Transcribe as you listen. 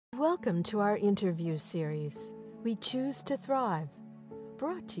Welcome to our interview series, We Choose to Thrive,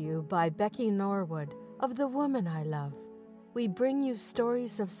 brought to you by Becky Norwood of The Woman I Love. We bring you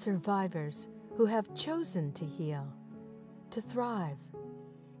stories of survivors who have chosen to heal, to thrive.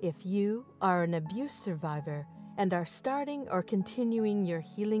 If you are an abuse survivor and are starting or continuing your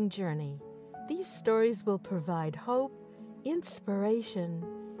healing journey, these stories will provide hope, inspiration,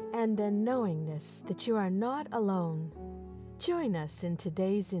 and a knowingness that you are not alone. Join us in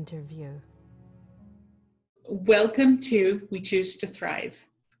today's interview. Welcome to We Choose to Thrive.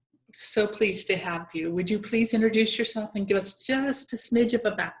 So pleased to have you. Would you please introduce yourself and give us just a smidge of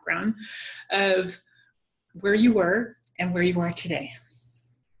a background of where you were and where you are today?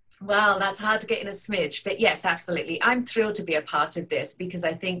 Well, that's hard to get in a smidge, but yes, absolutely. I'm thrilled to be a part of this because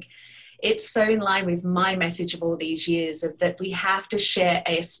I think it's so in line with my message of all these years of that we have to share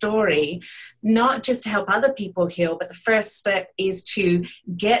a story, not just to help other people heal, but the first step is to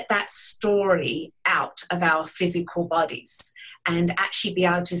get that story out of our physical bodies and actually be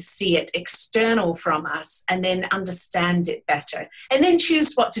able to see it external from us and then understand it better and then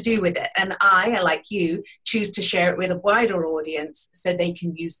choose what to do with it. And I, like you, choose to share it with a wider audience so they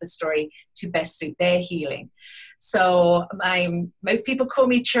can use the story to best suit their healing. So most people call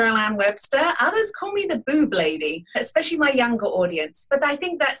me Cheryl-Ann Webster. Others call me the boob lady, especially my younger audience. But I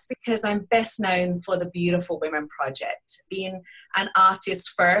think that's because I'm best known for the Beautiful Women Project, being an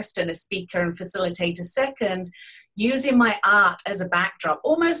artist first and a speaker and facilitator second, using my art as a backdrop,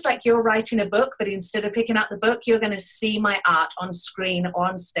 almost like you're writing a book, but instead of picking up the book, you're going to see my art on screen,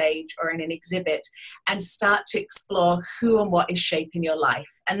 on stage, or in an exhibit, and start to explore who and what is shaping your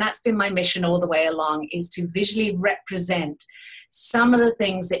life. And that's been my mission all the way along, is to visually represent some of the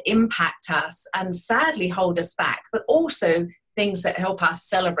things that impact us and sadly hold us back, but also things that help us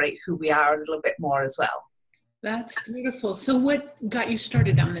celebrate who we are a little bit more as well. That's beautiful. So what got you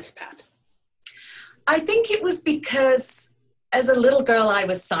started on this path? I think it was because as a little girl, I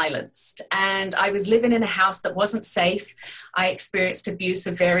was silenced and I was living in a house that wasn't safe. I experienced abuse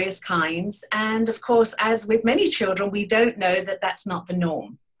of various kinds. And of course, as with many children, we don't know that that's not the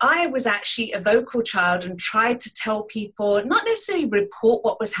norm. I was actually a vocal child and tried to tell people, not necessarily report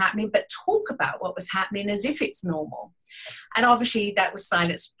what was happening, but talk about what was happening as if it's normal. And obviously that was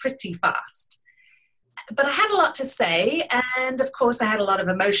silenced pretty fast. But I had a lot to say, and of course I had a lot of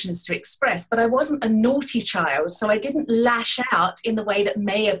emotions to express, but I wasn't a naughty child, so I didn't lash out in the way that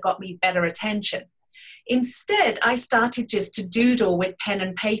may have got me better attention. Instead, I started just to doodle with pen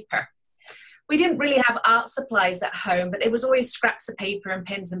and paper. We didn't really have art supplies at home, but there was always scraps of paper and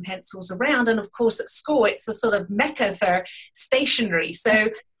pens and pencils around, and of course at school it's a sort of mecca for stationery, so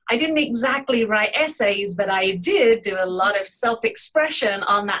I didn't exactly write essays, but I did do a lot of self-expression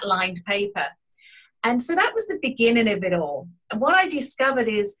on that lined paper. And so that was the beginning of it all. And what I discovered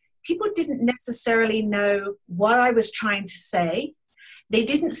is people didn't necessarily know what I was trying to say. They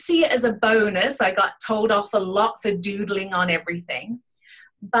didn't see it as a bonus. I got told off a lot for doodling on everything.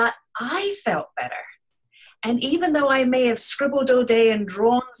 But I felt better. And even though I may have scribbled all day and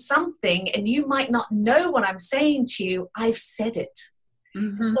drawn something, and you might not know what I'm saying to you, I've said it.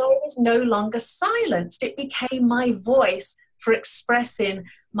 Mm-hmm. So I was no longer silenced. It became my voice for expressing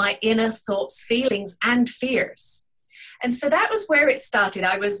my inner thoughts, feelings, and fears. And so that was where it started.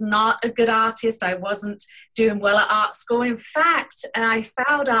 I was not a good artist. I wasn't doing well at art school. In fact, I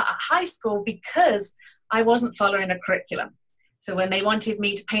failed out at high school because I wasn't following a curriculum. So when they wanted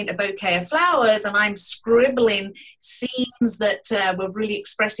me to paint a bouquet of flowers and I'm scribbling scenes that were really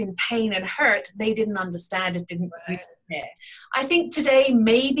expressing pain and hurt, they didn't understand it, didn't really care. I think today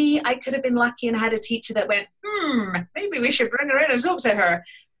maybe I could have been lucky and had a teacher that went, maybe we should bring her in and talk to her.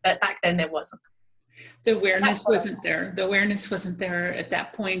 But back then there wasn't. The awareness wasn't there. The awareness wasn't there at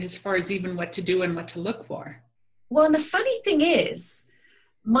that point as far as even what to do and what to look for. Well, and the funny thing is,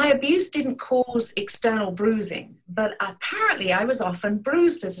 my abuse didn't cause external bruising, but apparently I was often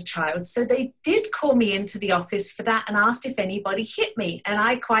bruised as a child. So they did call me into the office for that and asked if anybody hit me. And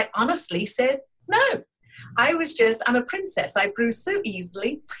I quite honestly said, no. I'm a princess. I bruise so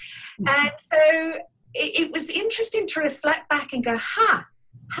easily. And so it was interesting to reflect back and go, how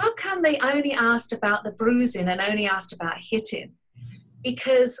come they only asked about the bruising and only asked about hitting?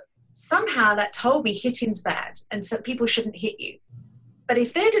 Because somehow that told me hitting's bad and so people shouldn't hit you. But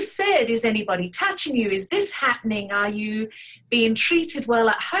if they'd have said, is anybody touching you? Is this happening? Are you being treated well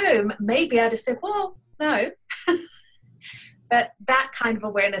at home? Maybe I'd have said, well, no. But that kind of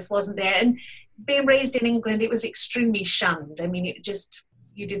awareness wasn't there. And being raised in England, it was extremely shunned. I mean,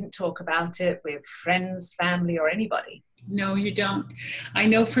 you didn't talk about it with friends, family, or anybody. No, you don't. I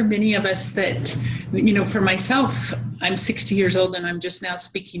know for many of us that, for myself, I'm 60 years old and I'm just now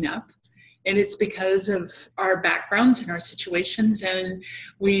speaking up. And it's because of our backgrounds and our situations, and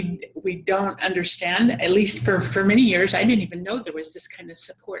we don't understand, at least for many years, I didn't even know there was this kind of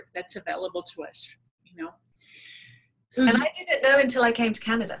support that's available to us, So, and I didn't know until I came to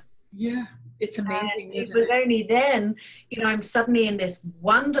Canada. Yeah, it's amazing, It was only then, I'm suddenly in this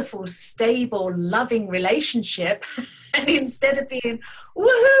wonderful, stable, loving relationship. And instead of being,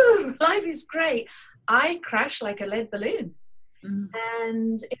 woohoo, life is great, I crashed like a lead balloon.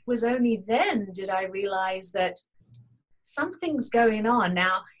 And it was only then did I realize that something's going on.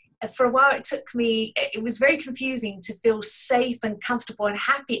 Now, for a while, it was very confusing to feel safe and comfortable and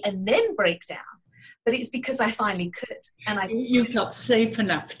happy and then break down. But it's because I finally could. And you felt safe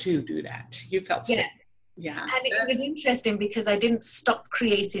enough to do that. You felt safe. Yeah. And it was interesting because I didn't stop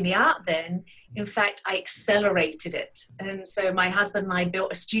creating the art then. In fact, I accelerated it. And so my husband and I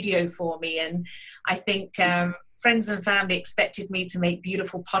built a studio for me. And I think friends and family expected me to make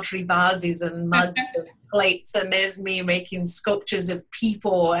beautiful pottery vases and mugs and plates, and there's me making sculptures of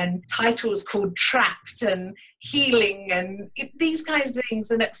people and titles called Trapped and Healing and these kinds of things.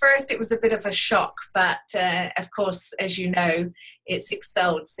 And at first it was a bit of a shock, but of course, as you know, it's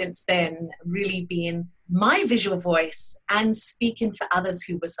excelled since then, really being my visual voice and speaking for others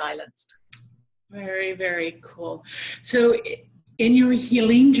who were silenced. Very, very cool. So in your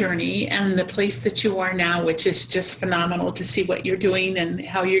healing journey and the place that you are now, which is just phenomenal to see what you're doing and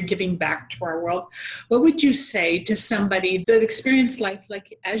how you're giving back to our world, what would you say to somebody that experienced life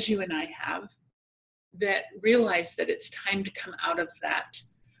like as you and I have, that realized that it's time to come out of that?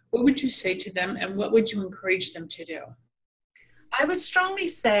 What would you say to them, and what would you encourage them to do? I would strongly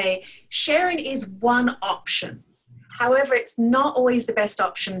say sharing is one option. However, it's not always the best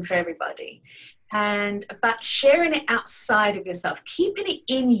option for everybody. But sharing it outside of yourself, keeping it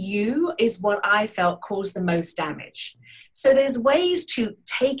in you, is what I felt caused the most damage. So there's ways to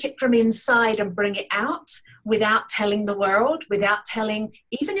take it from inside and bring it out without telling the world, without telling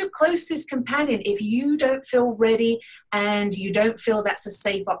even your closest companion if you don't feel ready and you don't feel that's a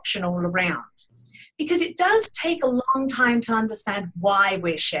safe option all around. Because it does take a long time to understand why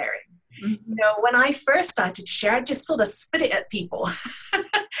we're sharing. Mm-hmm. When I first started to share, I just sort of spit it at people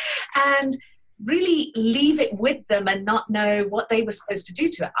and really leave it with them and not know what they were supposed to do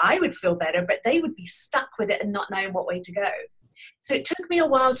to it. I would feel better, but they would be stuck with it and not knowing what way to go. So it took me a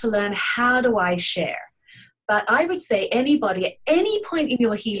while to learn, how do I share? But I would say anybody at any point in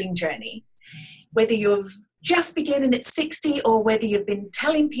your healing journey, whether you're just beginning at 60 or whether you've been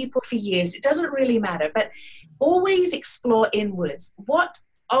telling people for years, it doesn't really matter, but always explore inwards. What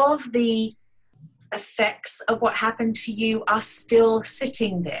of the effects of what happened to you are still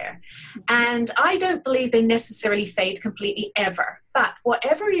sitting there? And I don't believe they necessarily fade completely ever, but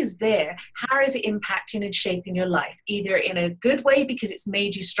whatever is there, how is it impacting and shaping your life? Either in a good way because it's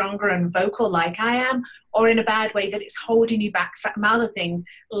made you stronger and vocal like I am, or in a bad way that it's holding you back from other things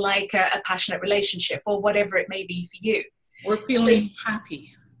like a passionate relationship or whatever it may be for you. Or feeling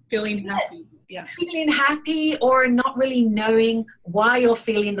happy. Yeah. Feeling happy or not really knowing why you're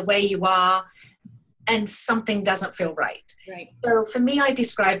feeling the way you are, and something doesn't feel right. So for me, I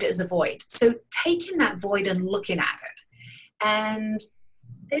described it as a void. So taking that void and looking at it. And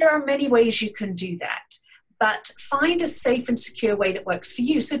there are many ways you can do that, but find a safe and secure way that works for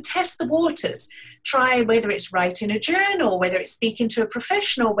you. So test the waters. Try whether it's writing a journal, whether it's speaking to a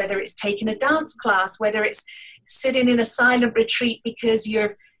professional, whether it's taking a dance class, whether it's sitting in a silent retreat because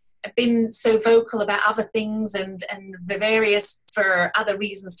you've been so vocal about other things and various for other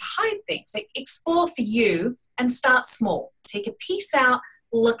reasons to hide things. Like, explore for you and start small. Take a piece out,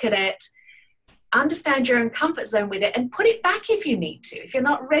 look at it, understand your own comfort zone with it, and put it back if you need to. If you're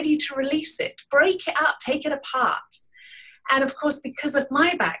not ready to release it, break it up, take it apart. And of course, because of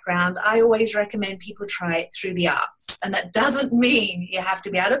my background, I always recommend people try it through the arts. And that doesn't mean you have to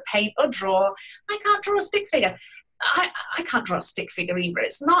be able to paint or draw. I can't draw a stick figure. I can't draw a stick figure either.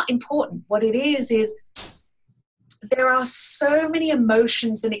 It's not important. What it is there are so many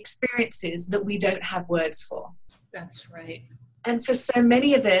emotions and experiences that we don't have words for. That's right. And for so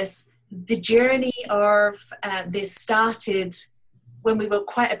many of us, the journey of this started when we were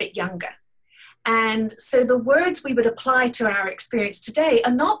quite a bit younger. And so the words we would apply to our experience today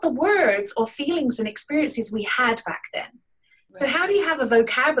are not the words or feelings and experiences we had back then. So how do you have a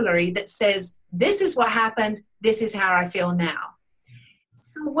vocabulary that says, this is what happened, this is how I feel now?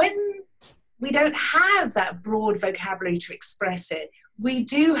 So when we don't have that broad vocabulary to express it, we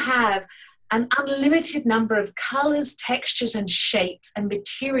do have an unlimited number of colors, textures, and shapes and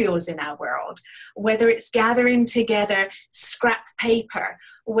materials in our world, whether it's gathering together scrap paper,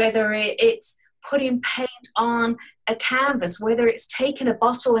 whether it's putting paint on a canvas, whether it's taking a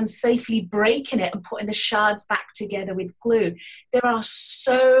bottle and safely breaking it and putting the shards back together with glue. There are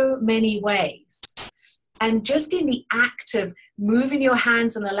so many ways. And just in the act of moving your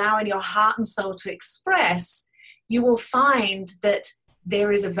hands and allowing your heart and soul to express, you will find that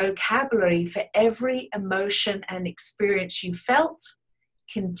there is a vocabulary for every emotion and experience you felt,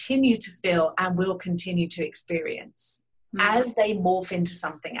 continue to feel, and will continue to experience as they morph into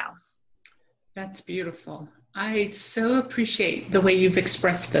something else. That's beautiful. I so appreciate the way you've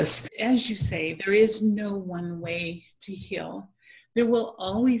expressed this. As you say, there is no one way to heal. There will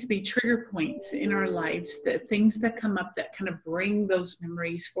always be trigger points in our lives, the things that come up that kind of bring those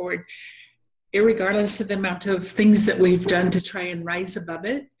memories forward, irregardless of the amount of things that we've done to try and rise above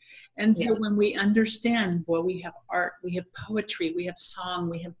it. And so when we understand, well, we have art, we have poetry, we have song,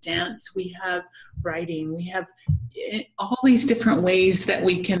 we have dance, we have writing, we have all these different ways that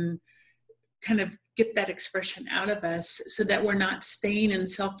we can kind of get that expression out of us so that we're not staying in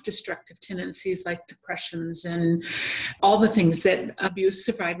self-destructive tendencies like depressions and all the things that abuse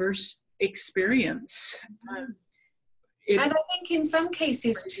survivors experience. And I think in some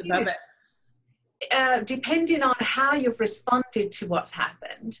cases too, depending on how you've responded to what's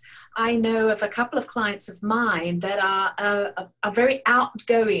happened, I know of a couple of clients of mine that are very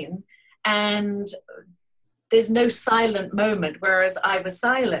outgoing, and there's no silent moment, whereas I was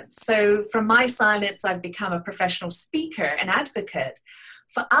silent. So from my silence, I've become a professional speaker and advocate.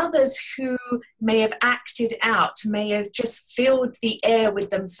 For others who may have acted out, may have just filled the air with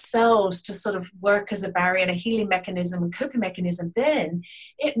themselves to sort of work as a barrier and a healing mechanism and coping mechanism, then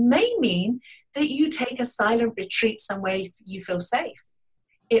it may mean that you take a silent retreat somewhere you feel safe.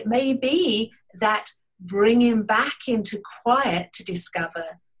 It may be that bringing back into quiet to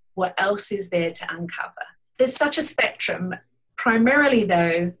discover what else is there to uncover. There's such a spectrum. Primarily,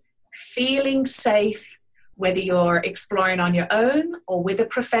 though, feeling safe, whether you're exploring on your own or with a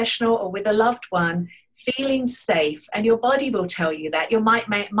professional or with a loved one, feeling safe, and your body will tell you that. Your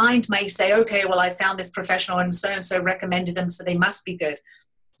mind may say, okay, well, I found this professional and so recommended them, so they must be good.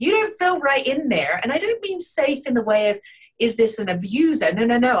 You don't feel right in there. And I don't mean safe in the way of, is this an abuser?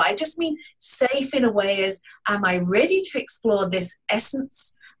 No. I just mean safe in a way as, am I ready to explore this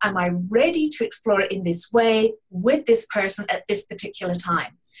essence? Am I ready to explore it in this way with this person at this particular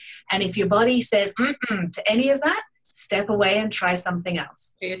time? And if your body says to any of that, step away and try something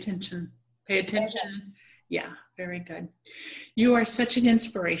else. Pay attention. Pay attention. Yeah, very good. You are such an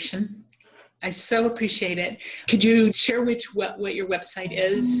inspiration. I so appreciate it. Could you share what your website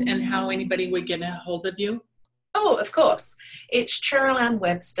is and how anybody would get a hold of you? Oh, of course. It's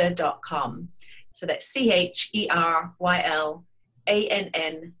Cheryl-Ann-Webster.com. So that's Cheryl-AnnWebster.com.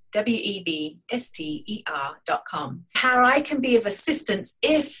 How I can be of assistance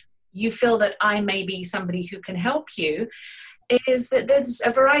if you feel that I may be somebody who can help you is that there's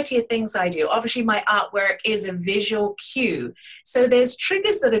a variety of things I do. Obviously, my artwork is a visual cue. So there's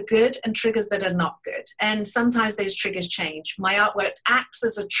triggers that are good and triggers that are not good. And sometimes those triggers change. My artwork acts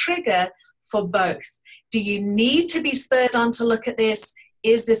as a trigger for both. Do you need to be spurred on to look at this?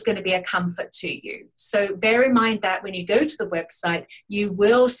 Is this going to be a comfort to you? So bear in mind that when you go to the website, you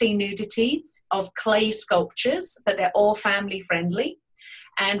will see nudity of clay sculptures, but they're all family friendly.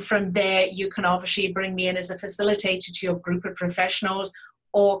 And from there, you can obviously bring me in as a facilitator to your group of professionals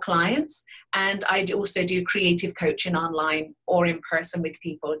or clients. And I also do creative coaching online or in person with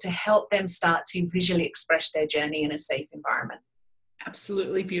people to help them start to visually express their journey in a safe environment.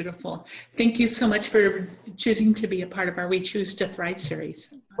 Absolutely beautiful. Thank you so much for choosing to be a part of our We Choose to Thrive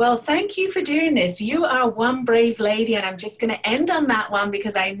series. Well, thank you for doing this. You are one brave lady, and I'm just going to end on that one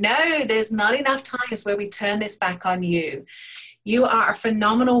because I know there's not enough times where we turn this back on you. You are a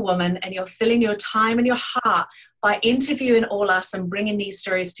phenomenal woman, and you're filling your time and your heart by interviewing all us and bringing these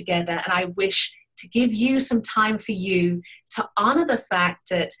stories together. And I wish to give you some time for you to honor the fact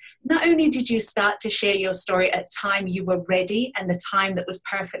that not only did you start to share your story at a time you were ready and the time that was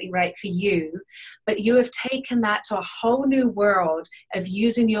perfectly right for you, but you have taken that to a whole new world of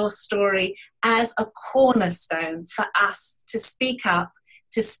using your story as a cornerstone for us to speak up,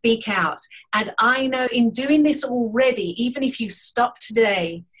 to speak out. And I know in doing this already, even if you stop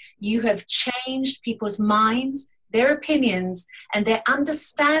today, you have changed people's minds, their opinions, and their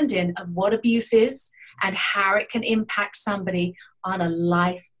understanding of what abuse is and how it can impact somebody on a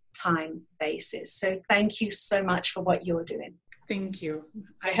lifetime basis. So thank you so much for what you're doing. Thank you.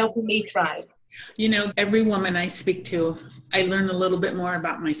 Helping me thrive. You know, every woman I speak to, I learn a little bit more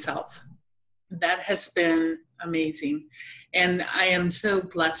about myself. that has been amazing. And I am so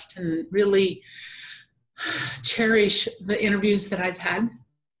blessed and really cherish the interviews that I've had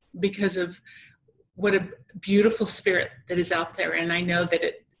because of what a beautiful spirit that is out there. And I know that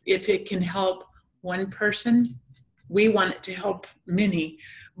if it can help one person, we want it to help many,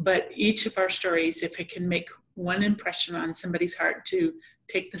 but each of our stories, if it can make one impression on somebody's heart to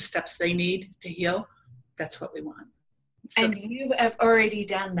take the steps they need to heal, that's what we want. So, and you have already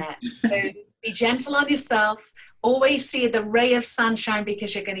done that. So be gentle on yourself. Always see the ray of sunshine,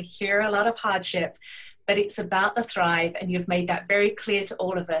 because you're going to hear a lot of hardship, but it's about the thrive, and you've made that very clear to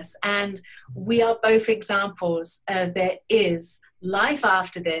all of us. And we are both examples of there is life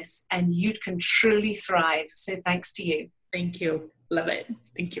after this, and you can truly thrive. So thanks to you. Thank you. Love it.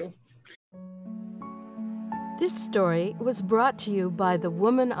 Thank you. This story was brought to you by The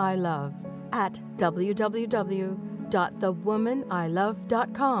Woman I Love at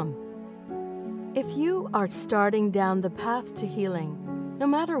www.thewomaniLove.com. If you are starting down the path to healing, no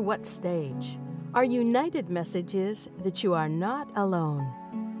matter what stage, our united message is that you are not alone.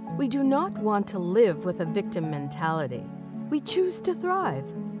 We do not want to live with a victim mentality. We choose to thrive,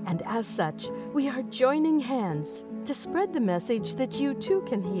 and as such, we are joining hands to spread the message that you too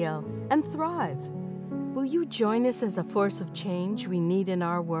can heal and thrive. Will you join us as a force of change we need in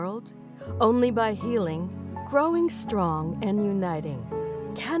our world? Only by healing, growing strong, and uniting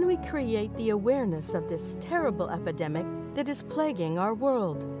can we create the awareness of this terrible epidemic that is plaguing our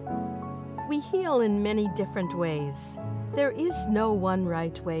world. We heal in many different ways. There is no one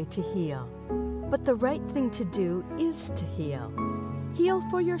right way to heal, but the right thing to do is to heal. Heal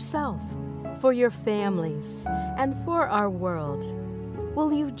for yourself, for your families, and for our world.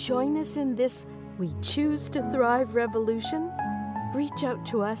 Will you join us in this We Choose to Thrive revolution? Reach out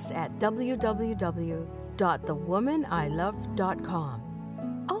to us at www.thewomaniLove.com.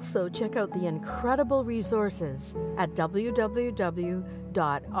 Also, check out the incredible resources at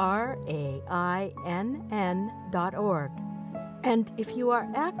www.rainn.org. And if you are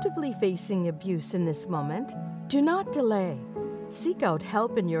actively facing abuse in this moment, do not delay. Seek out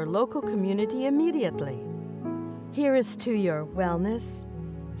help in your local community immediately. Here is to your wellness,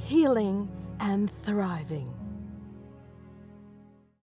 healing, and thriving.